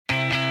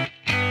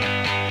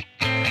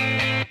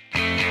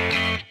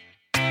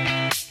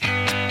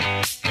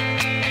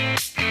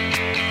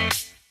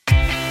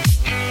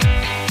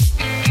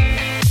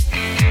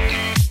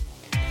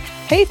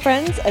Hey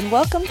friends, and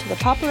welcome to the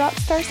Papa Rock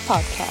Stars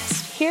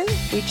podcast. Here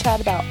we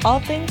chat about all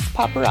things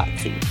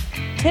paparazzi.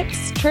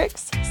 Tips,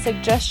 tricks,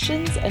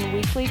 suggestions, and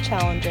weekly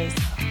challenges.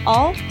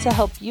 All to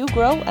help you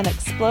grow and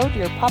explode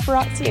your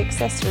paparazzi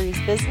accessories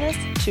business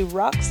to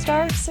rock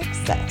star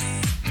success.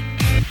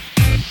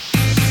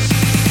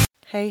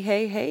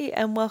 Hey,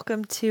 and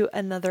welcome to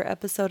another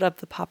episode of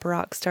the Papa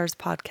Rock Stars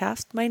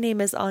podcast. My name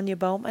is Anya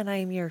Bohm, and I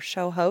am your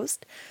show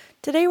host.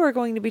 Today we're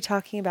going to be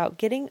talking about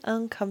getting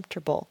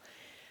uncomfortable.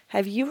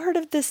 Have you heard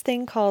of this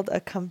thing called a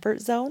comfort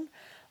zone?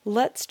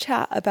 Let's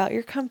chat about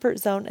your comfort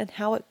zone and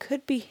how it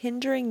could be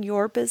hindering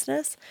your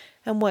business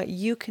and what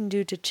you can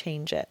do to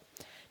change it.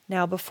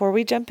 Now, before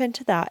we jump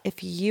into that,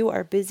 if you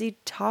are busy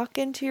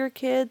talking to your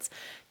kids,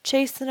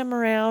 chasing them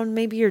around,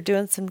 maybe you're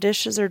doing some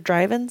dishes or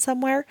driving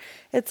somewhere,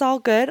 it's all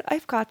good.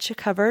 I've got you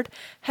covered.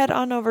 Head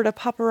on over to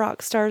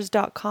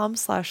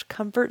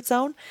paparockstars.com/comfort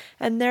zone,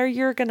 and there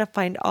you're going to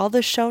find all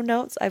the show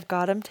notes. I've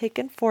got them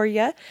taken for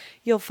you.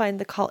 You'll find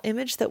the call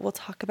image that we'll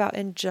talk about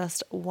in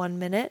just 1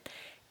 minute.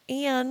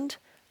 And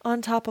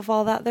on top of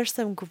all that, there's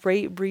some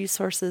great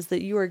resources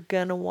that you are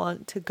going to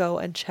want to go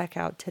and check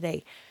out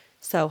today.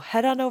 So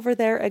head on over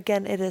there.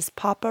 Again, it is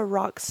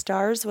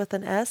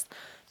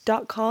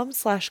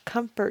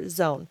paparockstars.com/comfort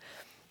zone.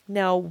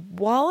 Now,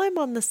 while I'm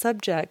on the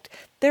subject,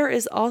 there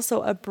is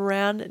also a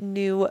brand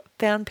new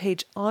fan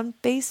page on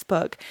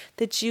Facebook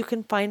that you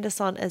can find us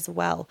on as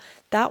well.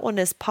 That one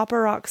is Papa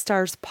Rock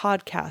Stars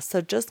Podcast.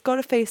 So just go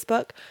to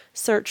Facebook,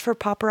 search for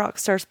Papa Rock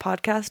Stars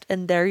Podcast,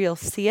 and there you'll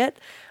see it.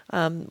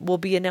 We'll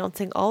be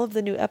announcing all of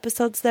the new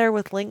episodes there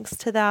with links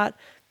to that,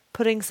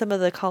 putting some of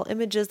the call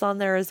images on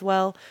there as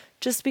well,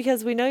 just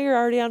because we know you're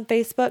already on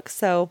Facebook,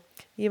 so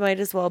you might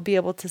as well be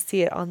able to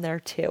see it on there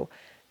too.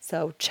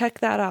 So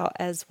check that out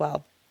as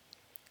well.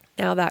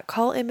 Now, that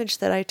call image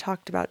that I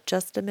talked about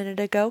just a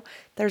minute ago,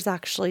 there's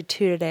actually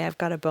two today. I've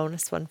got a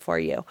bonus one for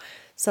you.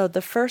 So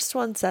the first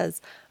one says,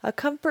 a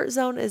comfort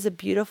zone is a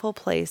beautiful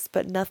place,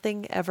 but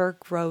nothing ever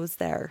grows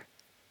there.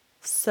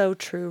 So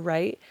true,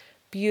 right?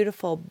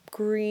 Beautiful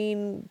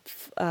green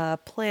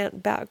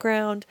plant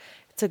background.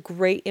 It's a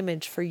great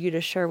image for you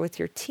to share with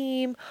your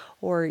team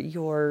or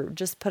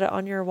just put it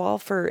on your wall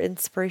for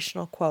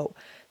inspirational quote.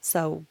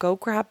 So go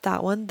grab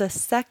that one. The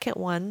second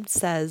one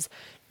says,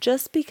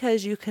 just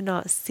because you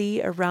cannot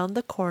see around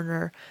the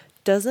corner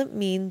doesn't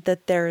mean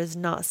that there is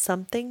not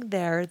something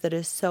there that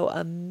is so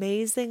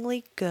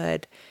amazingly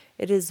good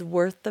it is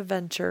worth the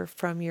venture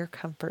from your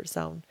comfort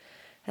zone.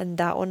 And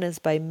that one is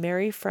by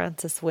Mary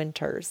Frances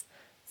Winters.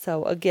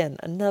 So again,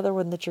 another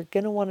one that you're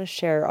going to want to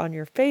share on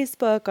your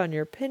Facebook, on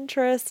your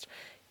Pinterest.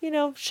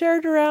 Share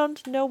it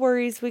around. No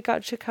worries. We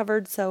got you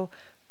covered. So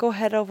go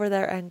head over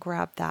there and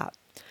grab that.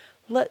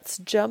 Let's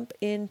jump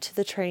into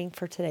the training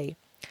for today.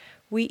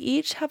 We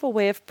each have a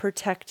way of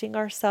protecting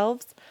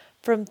ourselves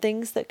from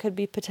things that could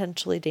be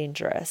potentially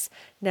dangerous.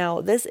 Now,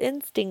 this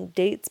instinct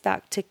dates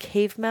back to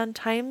caveman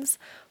times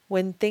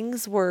when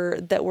things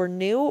that were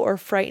new or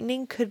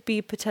frightening could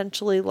be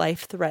potentially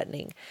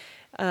life-threatening.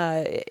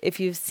 If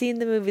you've seen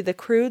the movie The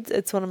Croods,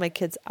 it's one of my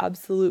kids'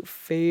 absolute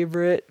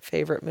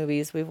favorite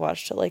movies. We've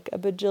watched it like a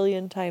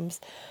bajillion times.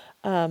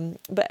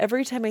 But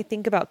every time I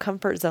think about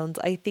comfort zones,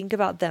 I think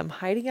about them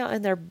hiding out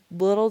in their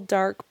little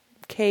dark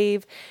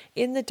cave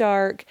in the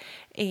dark,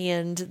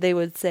 and they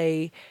would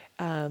say,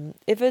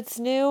 if it's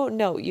new,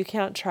 no, you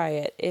can't try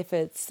it. If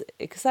it's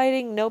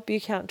exciting, nope,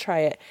 you can't try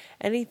it.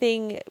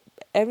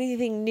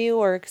 Anything new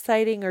or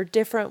exciting or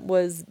different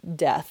was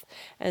death.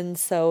 And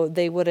so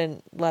they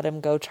wouldn't let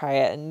him go try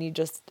it. And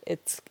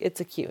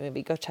it's a cute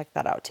movie. Go check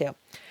that out too.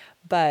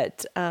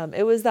 But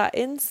it was that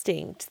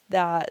instinct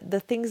that the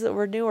things that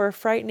were new or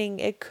frightening,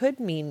 it could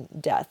mean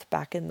death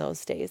back in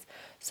those days.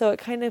 So it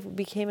kind of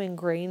became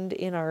ingrained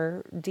in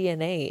our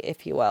DNA,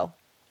 if you will.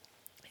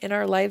 In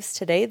our lives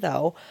today,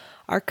 though,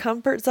 our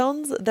comfort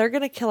zones, they're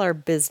going to kill our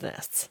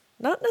business.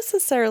 Not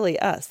necessarily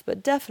us,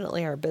 but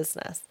definitely our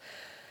business.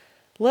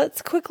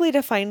 Let's quickly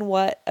define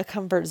what a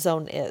comfort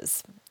zone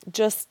is,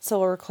 just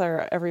so we're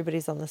clear,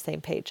 everybody's on the same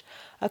page.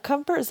 A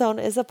comfort zone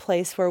is a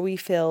place where we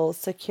feel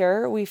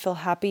secure, we feel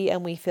happy,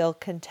 and we feel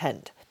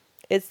content.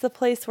 It's the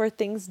place where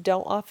things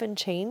don't often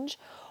change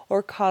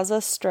or cause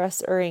us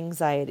stress or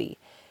anxiety.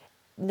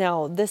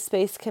 Now, this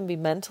space can be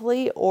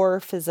mentally or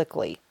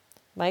physically.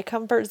 My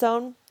comfort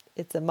zone,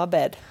 it's in my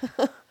bed.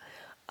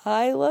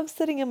 I love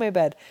sitting in my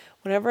bed.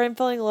 Whenever I'm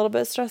feeling a little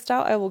bit stressed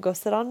out, I will go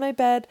sit on my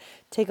bed,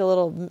 take a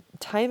little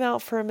time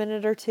out for a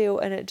minute or two,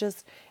 and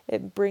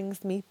it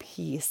brings me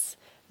peace.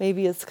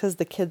 Maybe it's because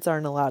the kids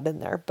aren't allowed in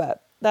there,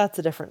 but that's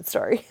a different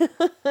story.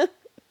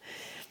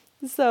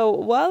 So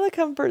while the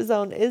comfort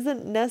zone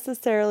isn't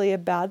necessarily a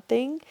bad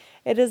thing,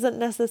 it isn't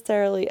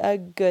necessarily a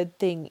good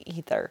thing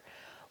either.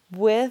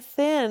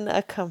 Within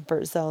a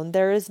comfort zone,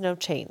 there is no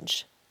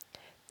change.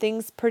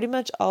 Things pretty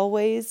much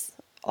always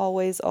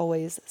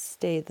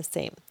stay the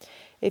same.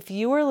 If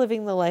you are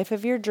living the life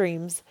of your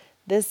dreams,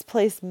 this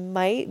place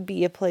might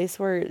be a place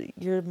where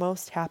you're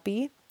most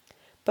happy,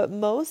 but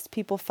most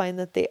people find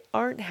that they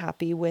aren't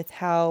happy with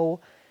how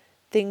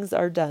things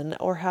are done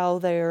or how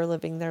they are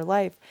living their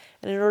life.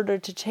 And in order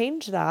to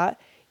change that,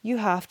 you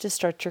have to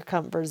stretch your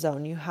comfort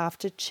zone. You have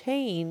to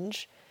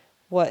change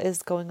what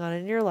is going on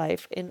in your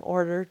life in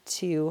order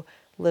to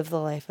live the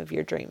life of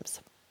your dreams.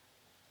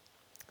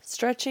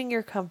 Stretching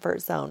your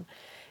comfort zone.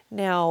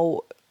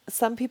 Now,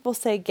 some people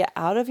say get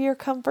out of your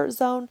comfort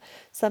zone.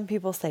 Some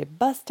people say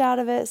bust out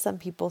of it. Some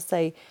people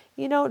say,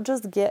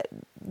 just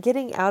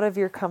getting out of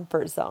your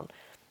comfort zone.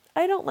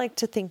 I don't like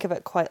to think of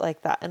it quite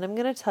like that, and I'm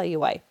going to tell you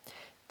why.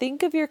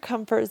 Think of your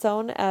comfort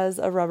zone as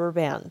a rubber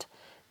band.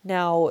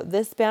 Now,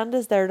 this band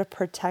is there to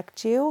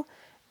protect you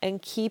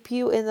and keep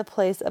you in the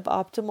place of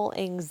optimal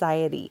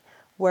anxiety,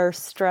 where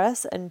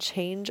stress and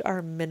change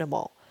are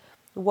minimal.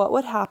 What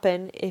would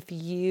happen if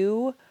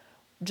you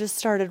just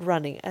started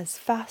running as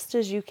fast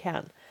as you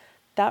can?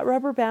 That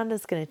rubber band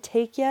is going to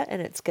take you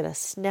and it's going to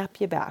snap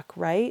you back,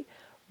 right?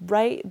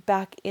 Right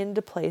back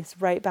into place,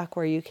 right back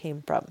where you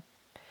came from.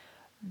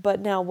 But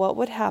now what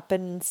would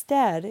happen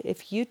instead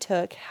if you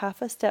took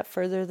half a step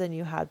further than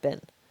you had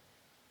been?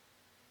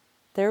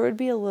 There would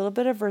be a little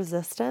bit of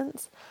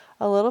resistance,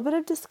 a little bit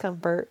of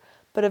discomfort,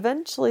 but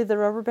eventually the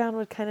rubber band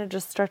would kind of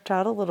just stretch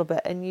out a little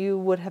bit and you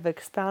would have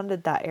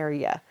expanded that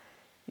area.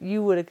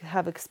 You would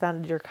have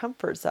expanded your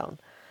comfort zone.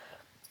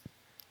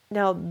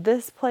 Now,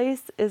 this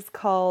place is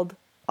called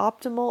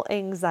optimal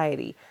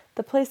anxiety.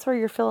 The place where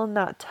you're feeling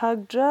that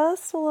tug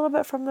just a little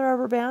bit from the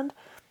rubber band.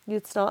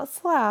 It's not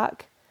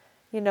slack.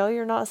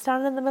 You're not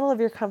standing in the middle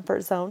of your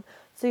comfort zone.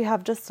 So you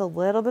have just a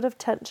little bit of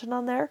tension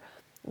on there,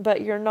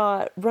 but you're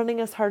not running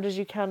as hard as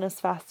you can,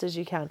 as fast as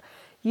you can.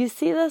 You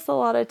see this a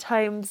lot of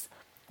times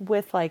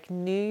with like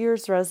New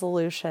Year's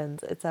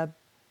resolutions. It's a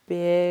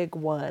big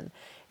one.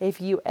 If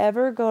you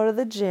ever go to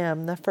the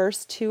gym the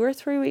first 2 or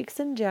 3 weeks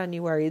in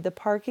January, the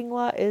parking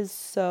lot is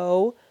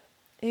so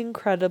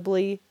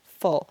incredibly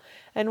full.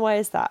 And why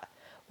is that?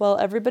 Well,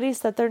 everybody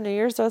set their New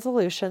Year's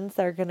resolutions.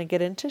 They're going to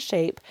get into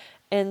shape.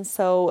 And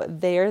so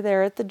they're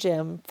there at the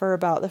gym for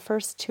about the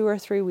first 2 or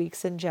 3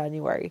 weeks in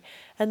January.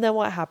 And then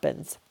what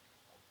happens?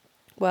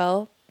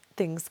 Well,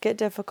 things get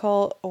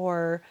difficult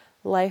or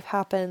life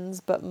happens.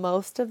 But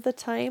most of the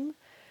time,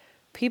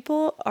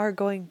 people are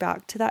going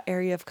back to that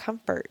area of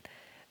comfort.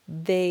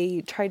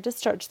 They tried to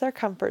stretch their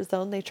comfort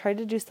zone. They tried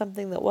to do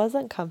something that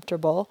wasn't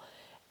comfortable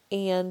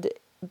and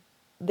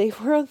they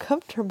were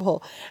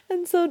uncomfortable.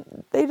 And so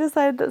they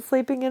decided that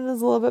sleeping in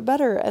is a little bit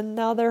better. And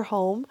now they're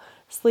home,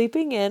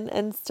 sleeping in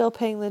and still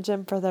paying the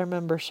gym for their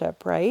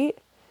membership, right?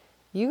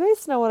 You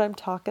guys know what I'm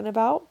talking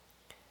about.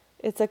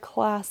 It's a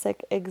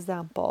classic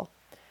example.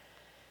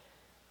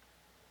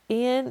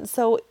 And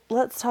so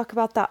let's talk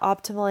about that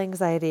optimal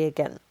anxiety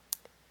again.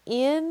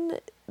 In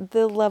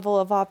the level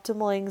of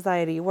optimal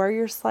anxiety where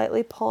you're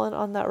slightly pulling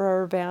on that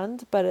rubber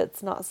band, but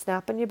it's not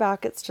snapping you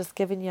back, it's just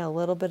giving you a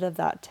little bit of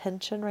that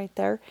tension right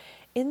there.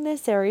 In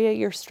this area,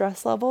 your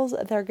stress levels,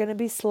 they're going to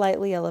be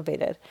slightly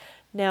elevated.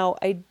 Now,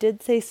 I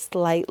did say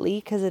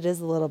slightly because it is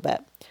a little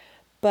bit,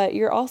 but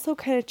you're also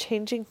kind of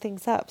changing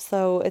things up.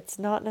 So it's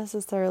not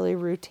necessarily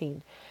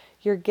routine.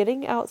 You're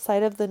getting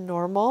outside of the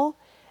normal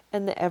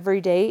and the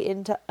everyday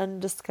into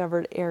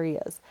undiscovered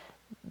areas.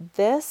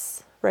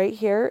 This right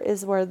here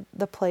is where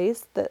the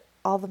place that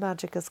all the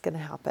magic is going to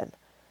happen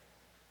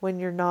when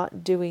you're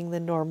not doing the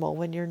normal,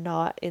 when you're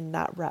not in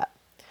that rut.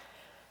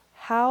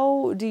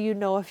 How do you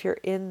know if you're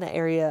in the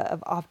area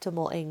of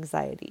optimal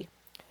anxiety?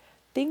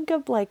 Think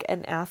of like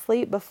an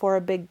athlete before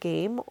a big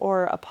game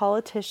or a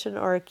politician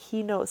or a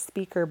keynote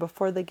speaker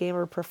before the game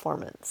or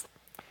performance.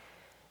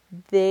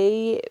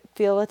 They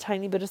feel a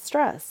tiny bit of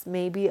stress,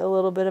 maybe a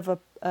little bit of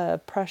a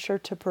pressure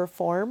to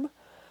perform,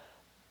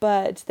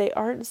 but they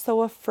aren't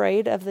so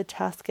afraid of the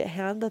task at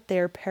hand that they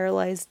are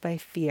paralyzed by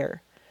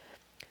fear.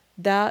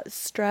 That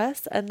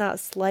stress and that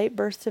slight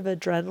burst of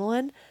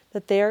adrenaline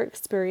that they are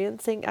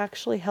experiencing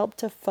actually help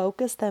to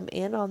focus them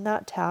in on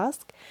that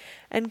task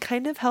and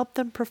kind of help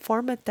them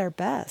perform at their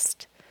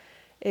best.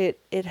 It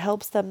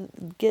helps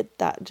them get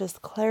that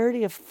just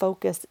clarity of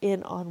focus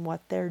in on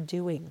what they're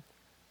doing.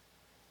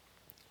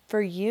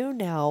 For you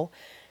now,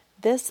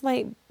 this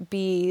might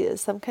be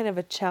some kind of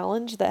a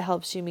challenge that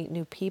helps you meet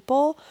new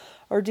people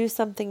or do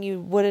something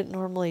you wouldn't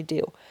normally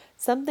do.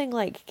 Something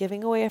like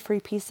giving away a free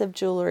piece of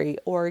jewelry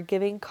or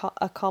giving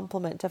a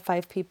compliment to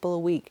 5 people a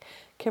week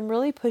can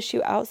really push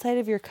you outside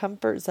of your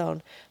comfort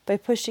zone by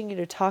pushing you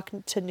to talk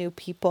to new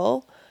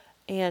people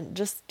and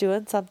just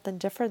doing something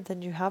different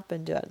than you have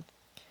been doing.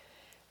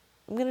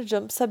 I'm going to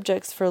jump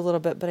subjects for a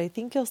little bit, but I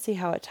think you'll see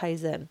how it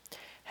ties in.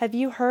 Have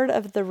you heard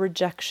of the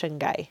rejection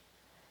guy?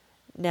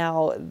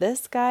 Now,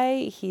 this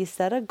guy, he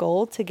set a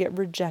goal to get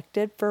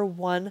rejected for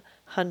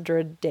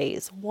 100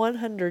 days.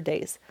 100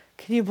 days.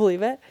 Can you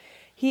believe it?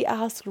 He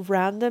asked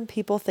random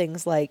people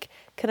things like,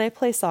 can I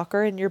play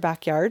soccer in your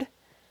backyard?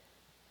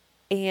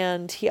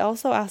 And he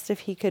also asked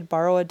if he could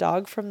borrow a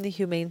dog from the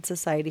Humane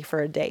Society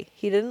for a day.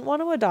 He didn't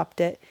want to adopt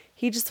it.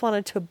 He just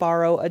wanted to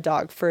borrow a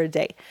dog for a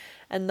day.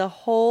 And the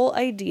whole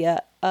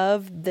idea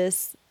of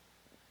this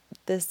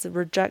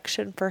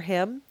rejection for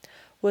him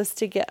was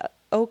to get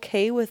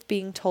okay with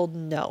being told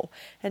no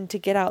and to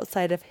get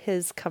outside of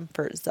his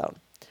comfort zone.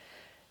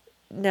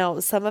 Now,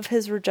 some of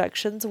his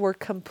rejections were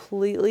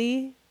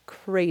completely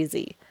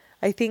crazy.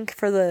 I think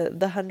for the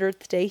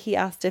 100th day, he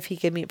asked if he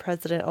could meet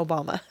President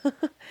Obama.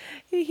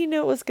 He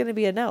knew it was going to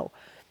be a no.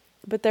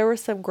 But there were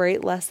some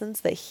great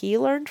lessons that he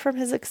learned from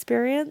his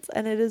experience,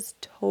 and it is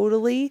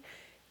totally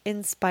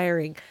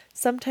inspiring.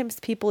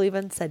 Sometimes people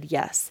even said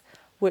yes,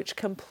 which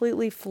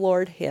completely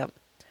floored him.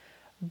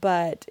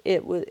 But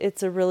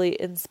it's a really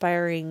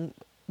inspiring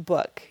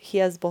book. He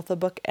has both a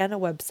book and a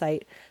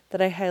website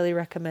that I highly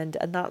recommend,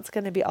 and that's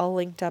going to be all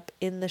linked up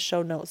in the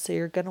show notes, so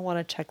you're going to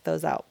want to check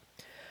those out.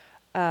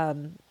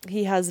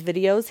 He has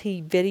videos.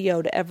 He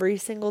videoed every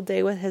single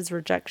day with his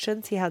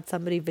rejections. He had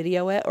somebody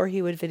video it, or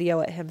he would video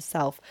it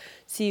himself,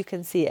 so you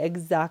can see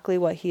exactly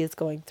what he is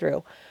going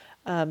through.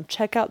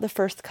 Check out the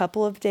first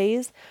couple of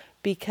days,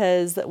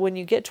 because when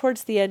you get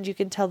towards the end, you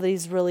can tell that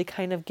he's really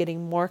kind of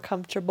getting more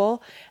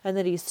comfortable and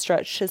that he's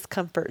stretched his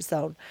comfort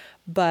zone.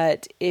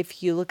 But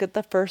if you look at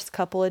the first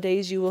couple of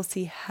days, you will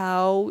see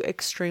how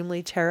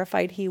extremely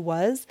terrified he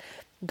was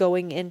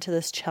going into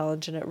this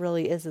challenge, and it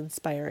really is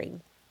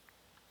inspiring.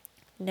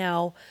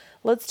 Now,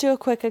 let's do a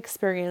quick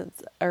experiment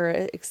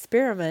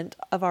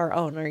of our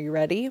own. Are you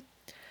ready?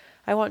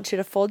 I want you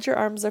to fold your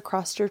arms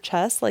across your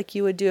chest like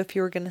you would do if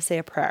you were going to say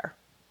a prayer.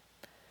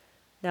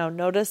 Now,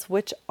 notice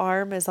which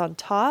arm is on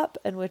top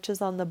and which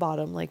is on the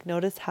bottom. Like,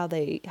 notice how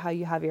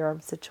you have your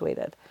arms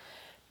situated.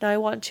 Now, I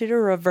want you to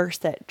reverse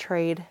it.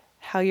 Trade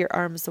how your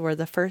arms were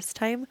the first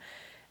time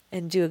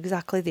and do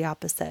exactly the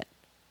opposite.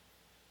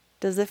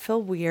 Does it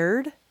feel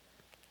weird?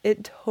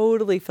 It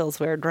totally feels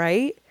weird,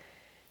 right?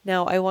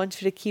 Now, I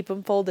want you to keep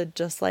them folded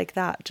just like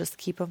that. Just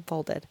keep them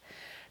folded.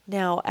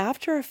 Now,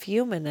 after a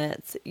few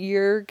minutes,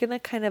 you're going to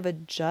kind of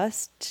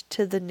adjust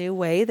to the new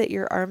way that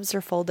your arms are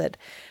folded.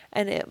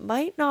 And it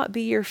might not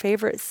be your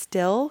favorite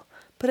still,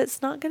 but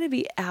it's not going to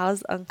be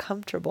as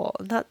uncomfortable.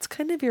 And that's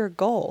kind of your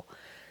goal.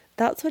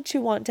 That's what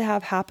you want to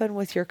have happen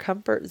with your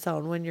comfort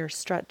zone when you're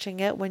stretching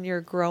it, when you're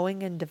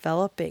growing and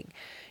developing.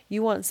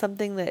 You want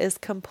something that is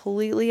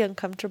completely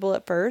uncomfortable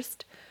at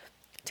first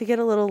to get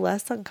a little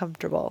less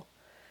uncomfortable.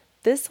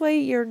 This way,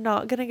 you're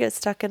not going to get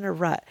stuck in a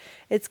rut.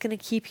 It's going to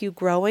keep you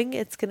growing.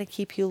 It's going to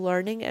keep you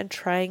learning and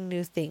trying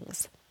new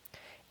things.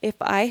 If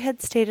I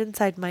had stayed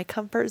inside my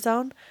comfort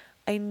zone,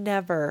 I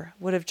never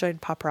would have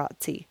joined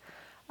paparazzi.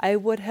 I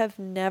would have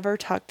never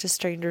talked to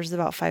strangers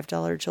about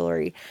 $5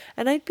 jewelry,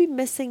 and I'd be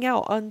missing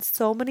out on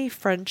so many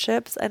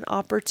friendships and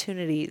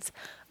opportunities.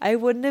 I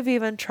wouldn't have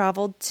even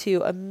traveled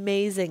to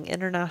amazing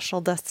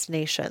international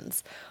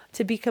destinations.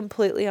 To be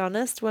completely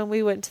honest, when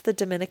we went to the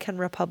Dominican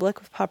Republic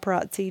with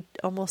paparazzi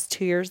almost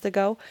 2 years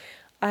ago,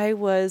 I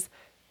was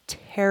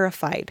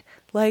terrified,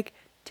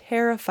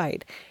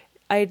 terrified.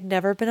 I'd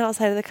never been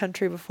outside of the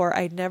country before.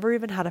 I'd never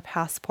even had a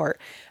passport.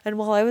 And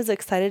while I was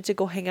excited to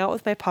go hang out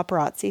with my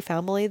paparazzi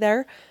family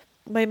there,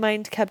 my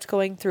mind kept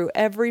going through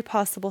every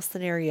possible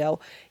scenario.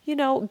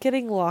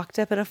 Getting locked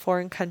up in a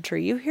foreign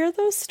country. You hear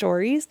those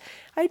stories?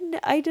 I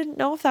didn't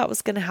know if that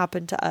was going to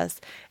happen to us.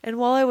 And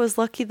while I was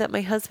lucky that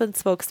my husband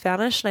spoke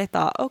Spanish, and I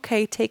thought,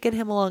 okay, taking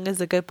him along is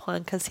a good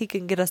plan because he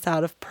can get us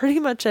out of pretty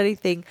much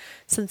anything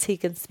since he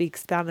can speak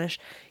Spanish.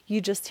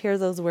 You just hear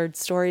those weird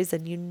stories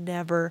and you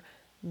never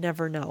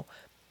know.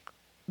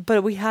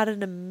 But we had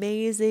an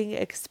amazing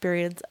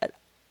experience, an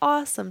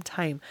awesome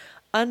time,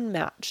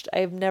 unmatched.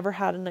 I've never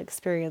had an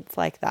experience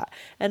like that.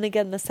 And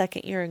again, the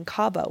second year in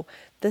Cabo,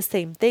 the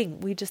same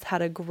thing. We just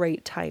had a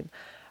great time.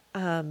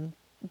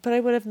 But I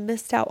would have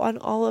missed out on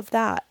all of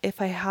that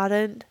if I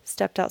hadn't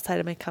stepped outside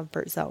of my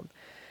comfort zone.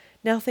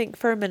 Now think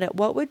for a minute,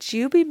 what would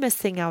you be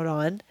missing out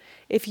on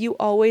if you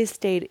always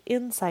stayed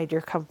inside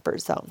your comfort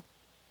zone?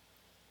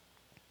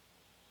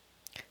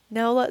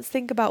 Now let's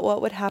think about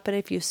what would happen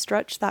if you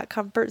stretch that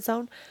comfort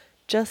zone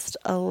just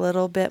a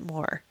little bit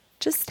more.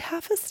 Just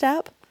half a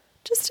step,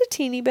 just a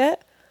teeny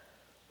bit.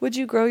 Would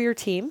you grow your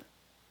team?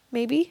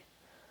 Maybe.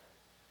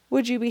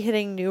 Would you be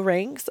hitting new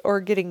ranks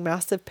or getting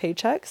massive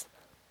paychecks?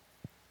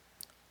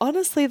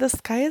 Honestly, the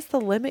sky is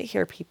the limit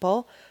here,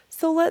 people.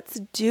 So let's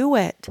do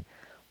it.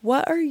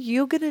 What are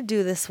you going to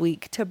do this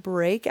week to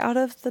break out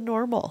of the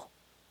normal?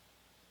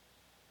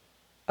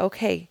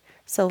 Okay.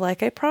 So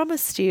like I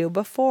promised you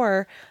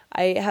before,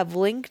 I have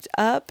linked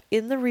up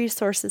in the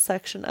resources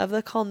section of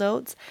the call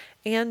notes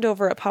and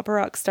over at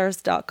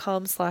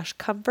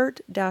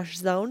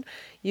paparockstars.com/comfort-zone.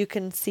 You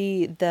can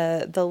see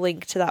the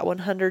link to that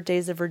 100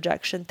 Days of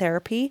Rejection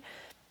Therapy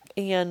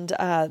and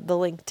the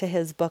link to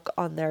his book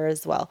on there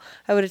as well.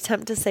 I would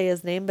attempt to say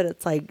his name, but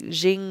it's like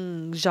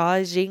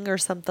Jia or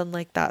something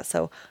like that.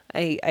 So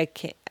I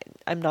can't.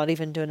 I'm not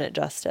even doing it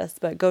justice,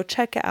 but go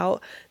check it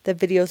out. The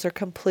videos are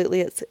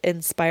completely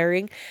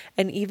inspiring.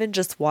 And even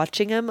just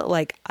watching him,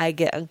 I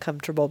get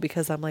uncomfortable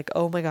because I'm like,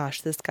 oh my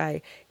gosh, this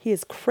guy, he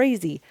is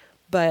crazy.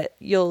 But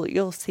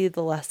you'll see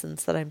the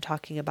lessons that I'm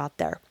talking about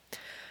there.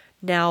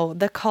 Now,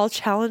 the call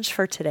challenge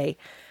for today.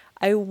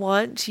 I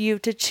want you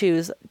to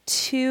choose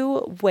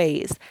 2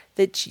 ways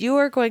that you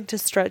are going to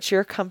stretch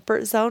your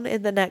comfort zone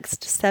in the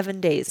next 7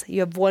 days.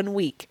 You have 1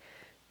 week.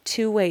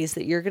 2 ways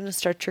that you're going to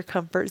stretch your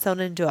comfort zone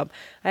and do them.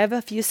 I have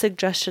a few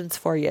suggestions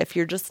for you. If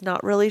you're just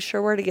not really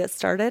sure where to get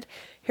started,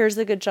 here's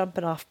a good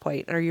jumping off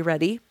point. Are you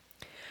ready?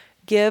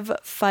 Give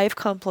 5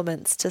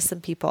 compliments to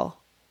some people.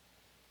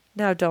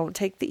 Now, don't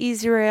take the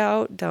easy way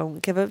out.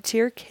 Don't give up to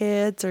your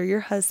kids or your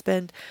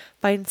husband.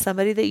 Find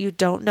somebody that you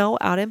don't know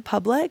out in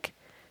public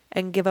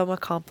and give them a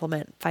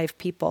compliment. 5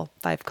 people,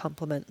 5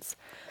 compliments.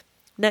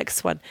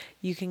 Next one,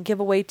 you can give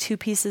away 2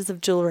 pieces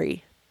of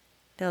jewelry.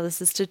 Now,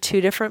 this is to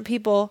 2 different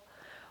people.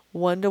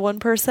 1 to one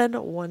person,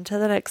 1 to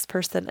the next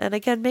person. And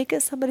again, make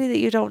it somebody that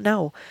you don't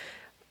know.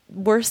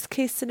 Worst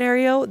case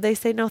scenario, they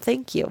say no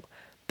thank you.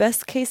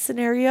 Best case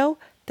scenario,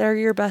 they're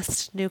your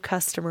best new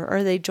customer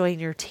or they join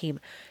your team.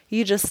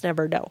 You just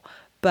never know.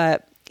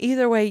 But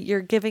either way,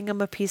 you're giving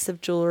them a piece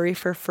of jewelry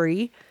for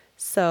free.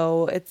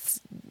 So it's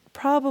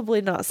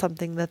probably not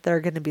something that they're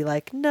going to be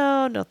like,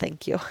 no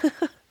thank you.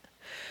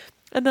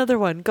 Another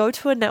one, go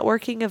to a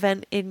networking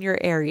event in your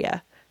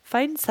area.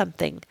 Find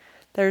something.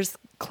 There's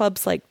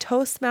clubs like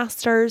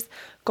Toastmasters.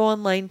 Go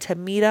online to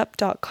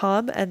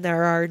meetup.com and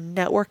there are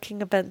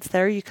networking events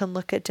there. You can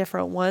look at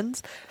different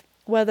ones,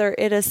 whether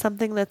it is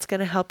something that's going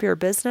to help your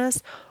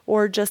business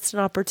or just an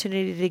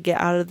opportunity to get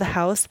out of the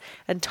house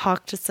and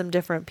talk to some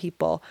different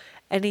people.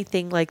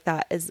 Anything like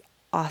that is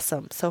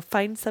awesome. So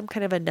find some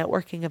kind of a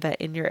networking event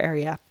in your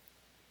area.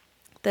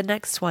 The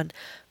next one,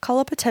 call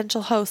a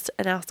potential host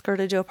and ask her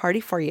to do a party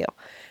for you.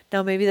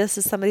 Now, maybe this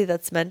is somebody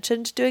that's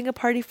mentioned doing a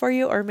party for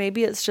you, or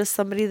maybe it's just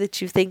somebody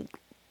that you think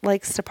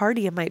likes to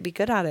party and might be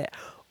good at it,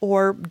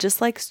 or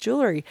just likes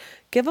jewelry.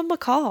 Give them a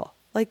call.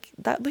 Like,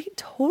 that might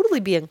totally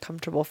be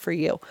uncomfortable for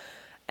you.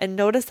 And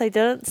notice I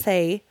didn't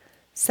say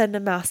send a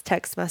mass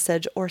text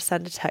message or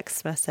send a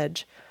text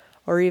message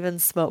or even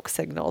smoke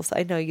signals.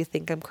 I know you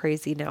think I'm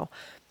crazy now,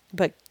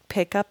 but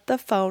pick up the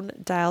phone,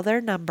 dial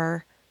their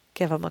number,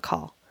 give them a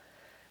call.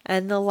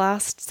 And the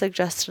last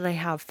suggestion I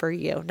have for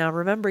you. Now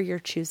remember, you're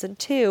choosing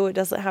 2. It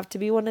doesn't have to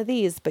be one of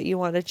these, but you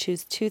want to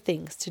choose 2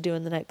 things to do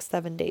in the next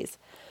 7 days.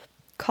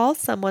 Call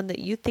someone that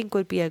you think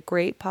would be a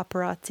great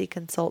paparazzi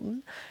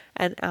consultant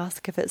and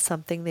ask if it's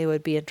something they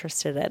would be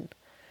interested in.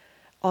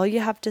 All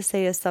you have to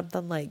say is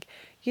something like,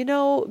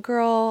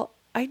 girl,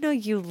 I know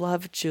you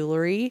love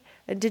jewelry,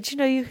 and did you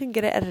know you can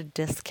get it at a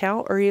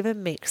discount or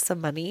even make some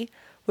money?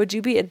 Would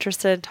you be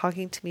interested in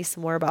talking to me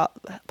some more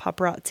about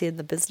paparazzi and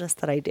the business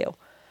that I do?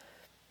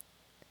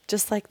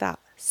 Just like that.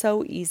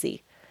 So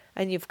easy.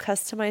 And you've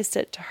customized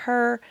it to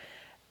her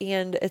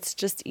and it's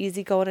just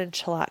easy going and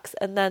chillax.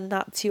 And then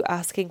that's you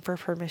asking for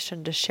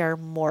permission to share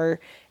more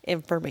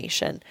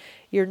information.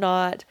 You're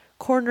not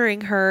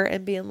cornering her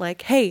and being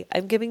like, hey,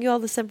 I'm giving you all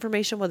this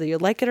information, whether you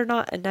like it or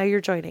not, and now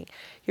you're joining.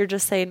 You're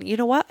just saying, you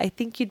know what? I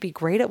think you'd be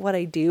great at what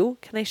I do.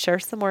 Can I share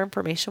some more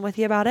information with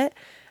you about it?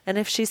 And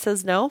if she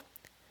says no,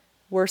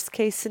 worst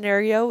case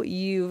scenario,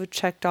 you've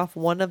checked off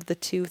one of the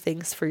 2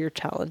 things for your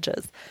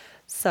challenges.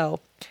 So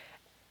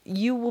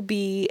you will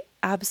be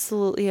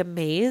absolutely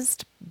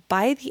amazed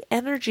by the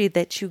energy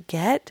that you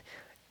get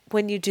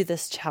when you do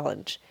this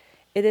challenge.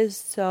 It is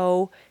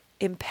so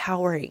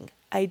empowering.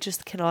 I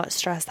just cannot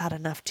stress that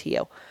enough to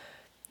you.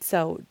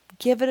 So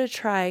give it a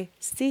try.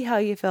 See how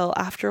you feel.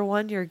 After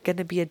one, you're going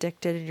to be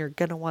addicted and you're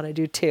going to want to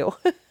do 2.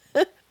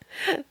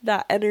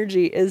 That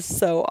energy is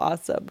so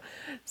awesome.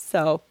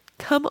 So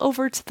come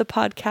over to the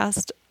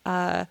podcast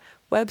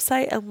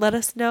website and let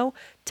us know.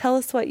 Tell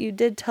us what you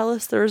did. Tell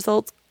us the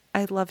results.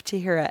 I'd love to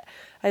hear it.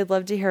 I'd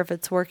love to hear if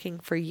it's working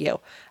for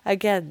you.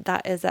 Again,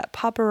 that is at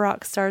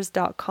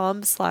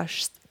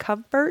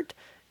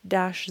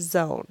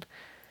paparockstars.com/comfort-zone.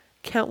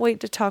 Can't wait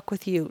to talk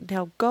with you.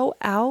 Now go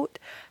out,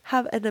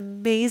 have an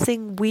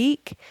amazing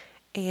week,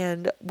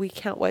 and we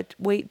can't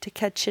wait to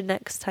catch you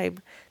next time.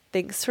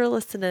 Thanks for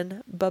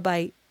listening.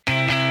 Bye-bye.